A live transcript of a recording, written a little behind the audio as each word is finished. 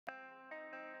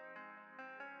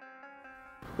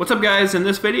What's up guys, in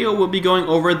this video we'll be going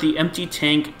over the Empty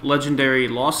Tank Legendary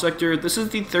Lost Sector. This is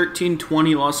the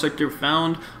 1320 Lost Sector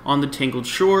found on the Tangled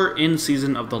Shore in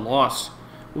Season of the Lost.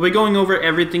 We'll be going over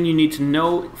everything you need to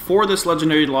know for this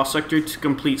Legendary Lost Sector to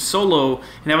complete solo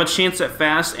and have a chance at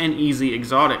fast and easy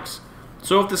exotics.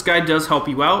 So if this guide does help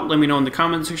you out, let me know in the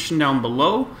comment section down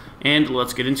below, and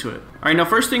let's get into it. Alright, now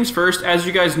first things first, as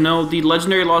you guys know, the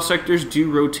Legendary Lost Sectors do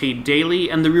rotate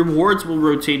daily, and the rewards will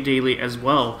rotate daily as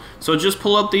well. So just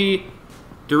pull up the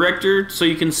director so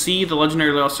you can see the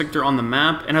Legendary Lost Sector on the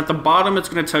map, and at the bottom it's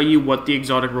going to tell you what the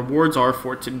exotic rewards are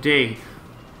for today.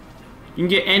 You can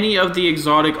get any of the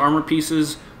exotic armor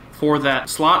pieces for that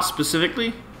slot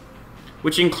specifically,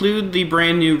 which include the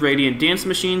brand new Radiant Dance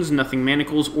Machines, nothing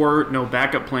manacles, or no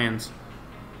backup plans.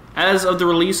 As of the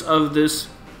release of this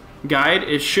guide,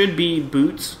 it should be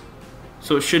boots,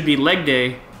 so it should be leg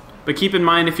day, but keep in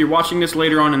mind if you're watching this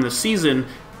later on in the season,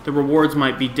 the rewards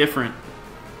might be different.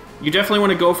 You definitely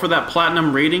want to go for that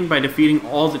platinum rating by defeating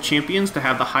all the champions to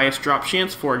have the highest drop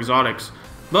chance for exotics.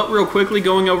 But real quickly,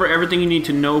 going over everything you need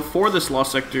to know for this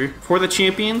Lost Sector. For the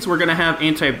champions, we're going to have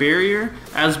anti-barrier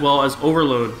as well as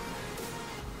overload.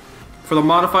 For the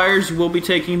modifiers, you will be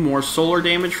taking more solar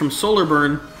damage from solar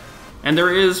burn, and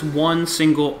there is one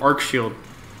single arc shield.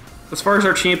 As far as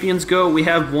our champions go, we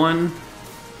have one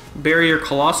barrier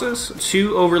colossus,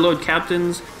 two overload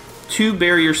captains, two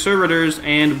barrier servitors,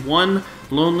 and one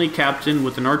lonely captain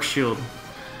with an arc shield.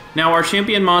 Now our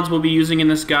champion mods we'll be using in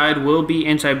this guide will be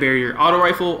anti-barrier auto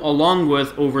rifle along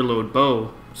with overload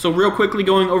bow. So real quickly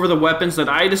going over the weapons that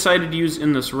I decided to use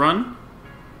in this run.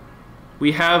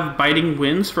 We have Biting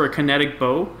Winds for a kinetic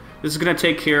bow. This is going to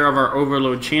take care of our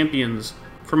overload champions.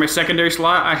 For my secondary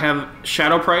slot, I have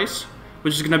Shadow Price,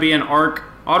 which is going to be an arc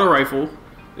auto rifle.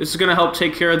 This is going to help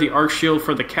take care of the arc shield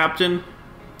for the captain,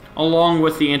 along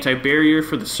with the anti-barrier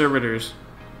for the servitors.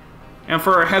 And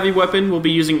for our heavy weapon, we'll be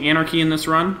using Anarchy in this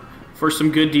run for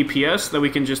some good DPS that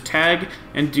we can just tag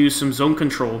and do some zone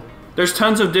control. There's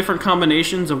tons of different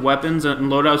combinations of weapons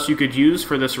and loadouts you could use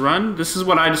for this run. This is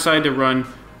what I decided to run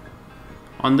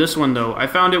on this one though. I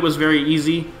found it was very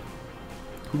easy,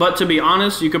 but to be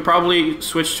honest, you could probably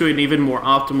switch to an even more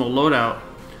optimal loadout.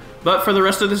 But for the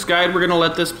rest of this guide, we're going to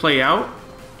let this play out.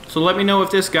 So let me know if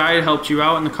this guide helped you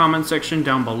out in the comment section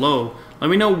down below. Let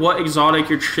me know what exotic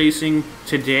you're chasing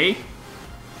today.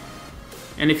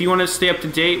 And if you want to stay up to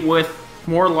date with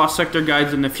more Lost Sector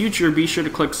guides in the future, be sure to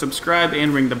click subscribe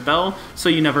and ring the bell so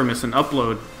you never miss an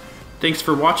upload. Thanks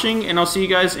for watching, and I'll see you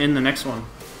guys in the next one.